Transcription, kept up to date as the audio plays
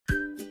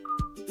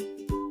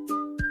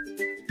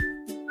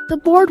The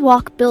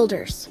Boardwalk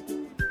Builders.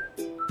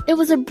 It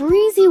was a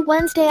breezy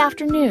Wednesday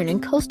afternoon in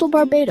coastal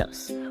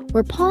Barbados,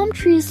 where palm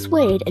trees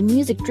swayed and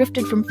music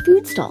drifted from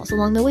food stalls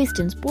along the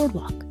Waston's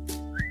boardwalk.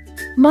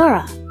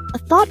 Mara, a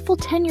thoughtful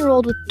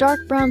 10-year-old with dark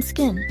brown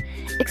skin,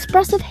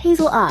 expressive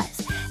hazel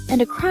eyes,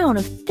 and a crown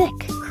of thick,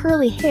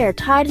 curly hair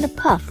tied in a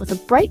puff with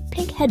a bright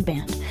pink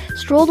headband,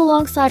 strolled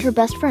alongside her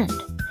best friend.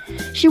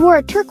 She wore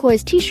a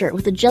turquoise t-shirt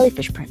with a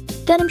jellyfish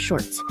print, denim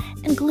shorts,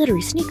 and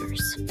glittery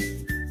sneakers.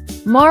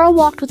 Mara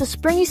walked with a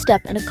springy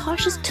step and a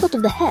cautious tilt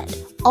of the head,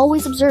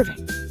 always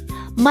observing.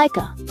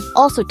 Micah,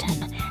 also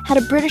 10, had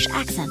a British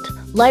accent,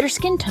 lighter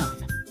skin tone.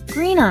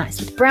 Green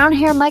eyes with brown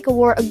hair, Micah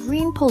wore a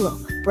green polo,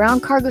 brown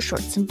cargo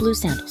shorts, and blue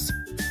sandals.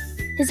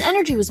 His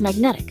energy was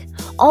magnetic,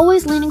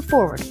 always leaning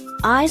forward,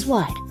 eyes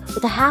wide,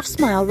 with a half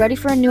smile ready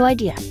for a new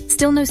idea.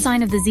 Still no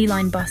sign of the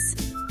Z-Line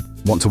bus.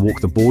 Want to walk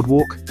the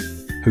boardwalk?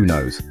 Who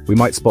knows? We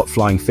might spot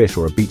flying fish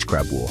or a beach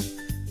crab war.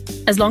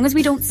 As long as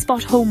we don't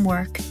spot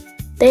homework.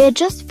 They had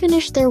just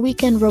finished their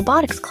weekend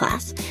robotics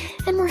class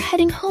and were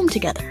heading home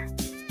together.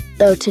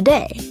 Though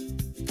today,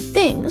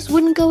 things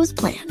wouldn't go as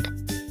planned.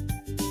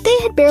 They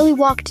had barely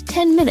walked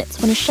 10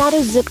 minutes when a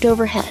shadow zipped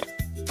overhead,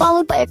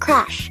 followed by a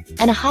crash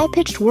and a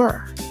high-pitched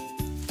whir,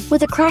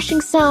 with a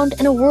crashing sound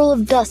and a whirl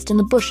of dust in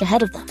the bush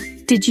ahead of them.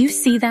 Did you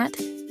see that?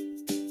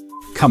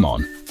 Come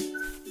on.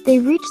 They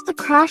reached the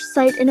crash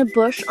site in a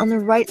bush on the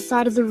right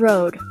side of the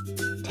road.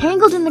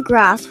 Tangled in the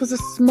grass was a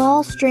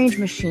small, strange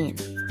machine.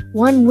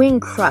 One wing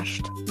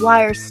crushed,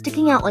 wires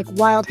sticking out like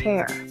wild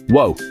hair.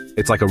 Whoa,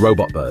 it's like a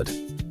robot bird.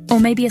 Or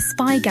maybe a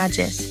spy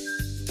gadget.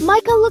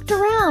 Micah looked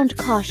around,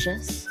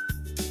 cautious.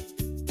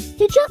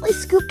 He gently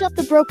scooped up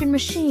the broken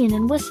machine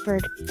and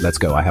whispered, Let's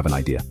go, I have an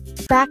idea.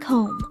 Back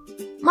home.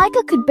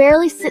 Micah could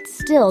barely sit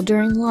still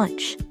during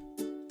lunch.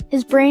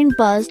 His brain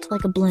buzzed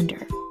like a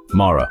blender.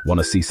 Mara, want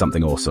to see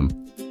something awesome?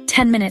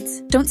 10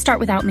 minutes. Don't start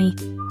without me.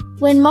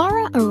 When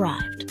Mara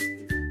arrived,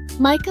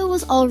 Micah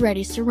was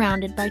already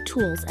surrounded by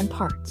tools and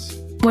parts.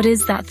 What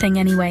is that thing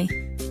anyway?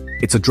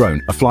 It's a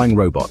drone, a flying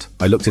robot.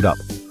 I looked it up.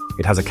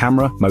 It has a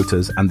camera,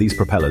 motors, and these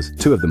propellers.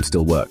 2 of them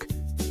still work.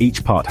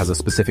 Each part has a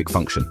specific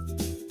function.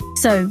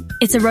 So,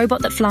 it's a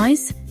robot that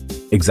flies?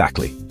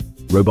 Exactly.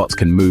 Robots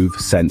can move,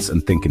 sense,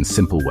 and think in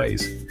simple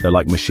ways. They're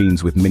like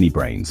machines with mini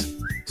brains.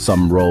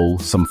 Some roll,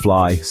 some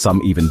fly,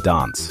 some even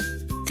dance.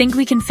 Think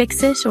we can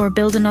fix it or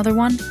build another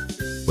one?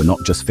 We're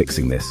not just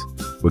fixing this.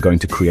 We're going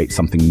to create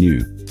something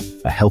new.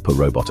 A helper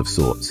robot of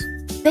sorts.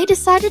 They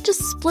decided to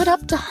split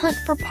up to hunt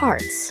for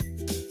parts.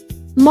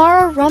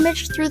 Mara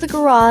rummaged through the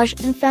garage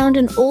and found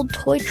an old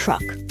toy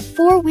truck,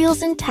 4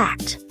 wheels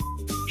intact.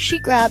 She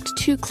grabbed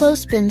 2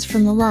 clothespins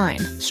from the line,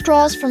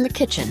 straws from the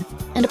kitchen,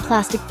 and a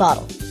plastic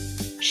bottle.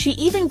 She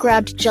even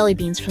grabbed jelly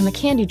beans from the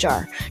candy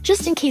jar,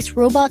 just in case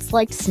robots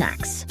liked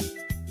snacks.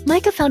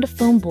 Micah found a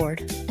foam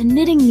board, a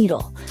knitting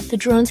needle, the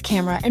drone's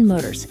camera and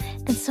motors,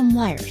 and some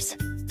wires.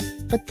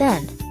 But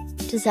then,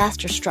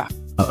 disaster struck.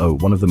 Uh-oh,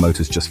 one of the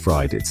motors just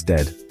fried. It's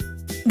dead.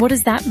 What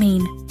does that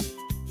mean?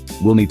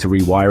 We'll need to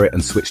rewire it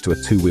and switch to a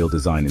 2-wheel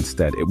design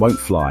instead. It won't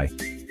fly,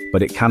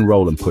 but it can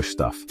roll and push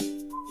stuff.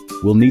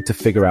 We'll need to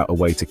figure out a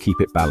way to keep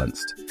it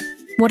balanced.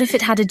 What if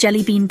it had a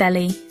jelly bean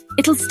belly?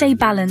 It'll stay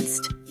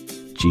balanced.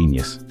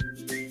 Genius.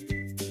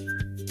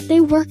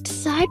 They worked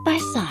side by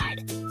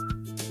side.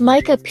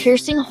 Micah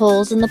piercing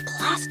holes in the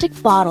plastic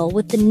bottle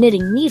with the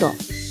knitting needle.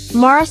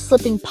 Mara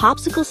slipping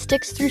popsicle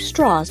sticks through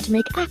straws to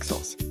make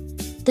axles.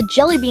 The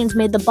jelly beans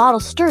made the bottle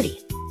sturdy,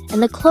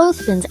 and the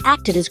clothespins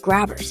acted as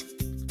grabbers.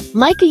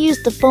 Micah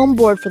used the foam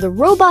board for the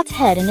robot's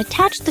head and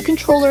attached the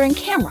controller and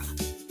camera.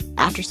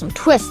 After some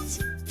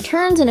twists,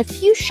 turns, and a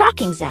few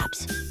shocking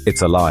zaps.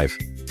 It's alive.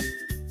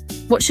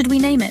 What should we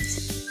name it?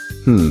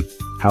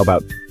 How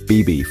about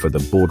BB for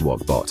the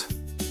Boardwalk Bot?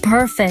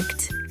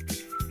 Perfect.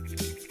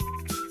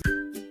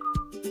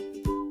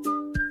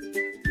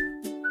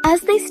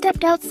 As they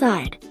stepped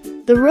outside,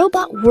 the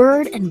robot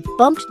whirred and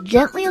bumped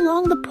gently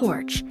along the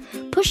porch,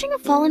 pushing a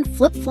fallen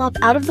flip-flop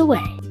out of the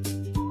way.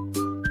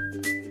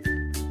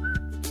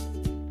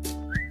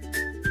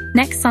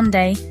 Next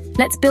Sunday,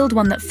 let's build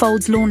one that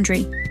folds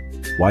laundry.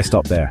 Why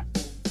stop there?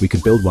 We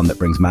could build one that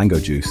brings mango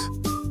juice.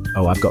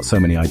 Oh, I've got so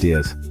many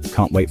ideas.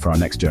 Can't wait for our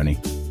next journey.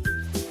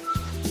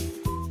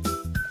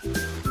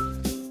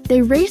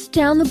 They raced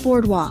down the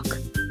boardwalk,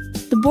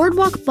 the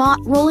Boardwalk Bot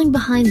rolling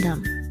behind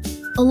them,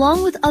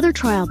 along with other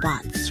trial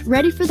bots,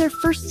 ready for their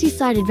first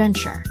seaside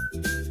adventure.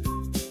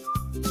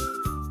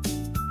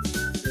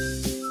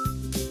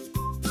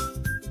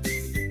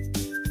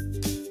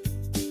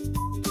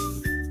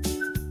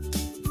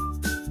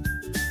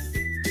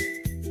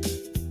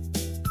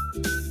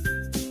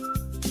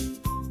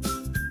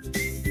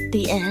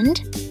 The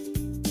end?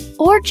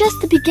 Or just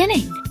the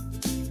beginning?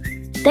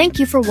 Thank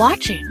you for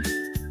watching.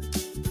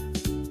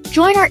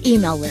 Join our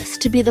email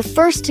list to be the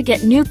first to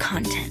get new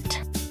content.